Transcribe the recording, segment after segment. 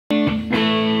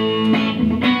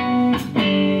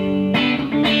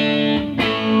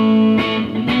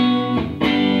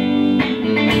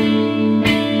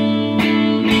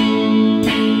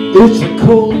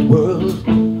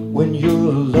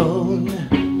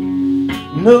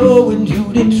Knowing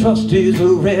you did trust is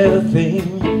a rare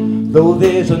thing. Though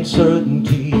there's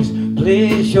uncertainties,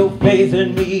 place your faith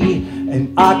in me,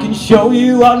 and I can show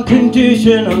you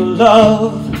unconditional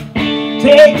love.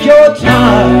 Take your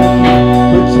time,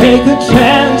 but take a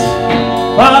chance.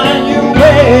 Find your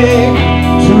way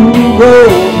to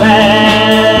romance.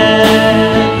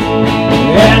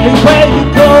 Anywhere you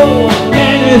go,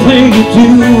 anything you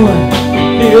do,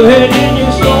 feel it in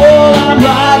your soul, I'm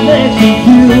right next to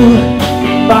you.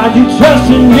 Find your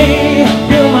trust in me,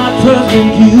 feel my trust in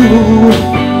you.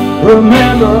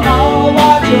 Remember, I'll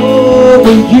watch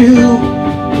over you.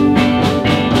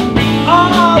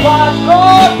 I'll watch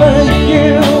over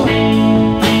you.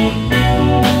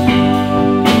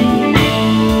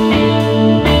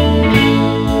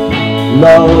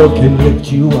 Love can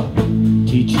lift you up,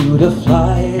 teach you to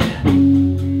fly,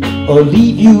 or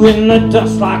leave you in the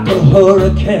dust like a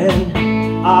hurricane.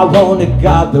 I wanna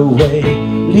guide the way,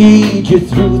 lead you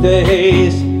through the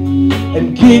haze,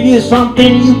 and give you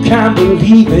something you can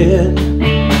believe in.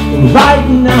 Right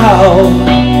now,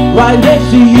 right next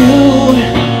to you,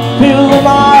 feel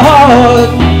my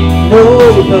heart,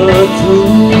 know the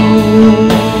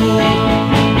truth.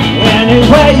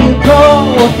 Anywhere you go,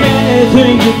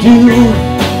 anything you do,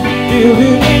 feel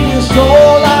it in your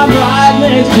soul, I'm right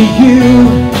next to you.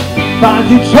 Find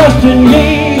your trust in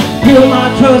me, feel my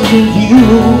trust in you.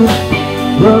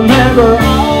 Remember,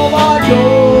 I'll watch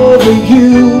over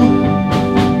you.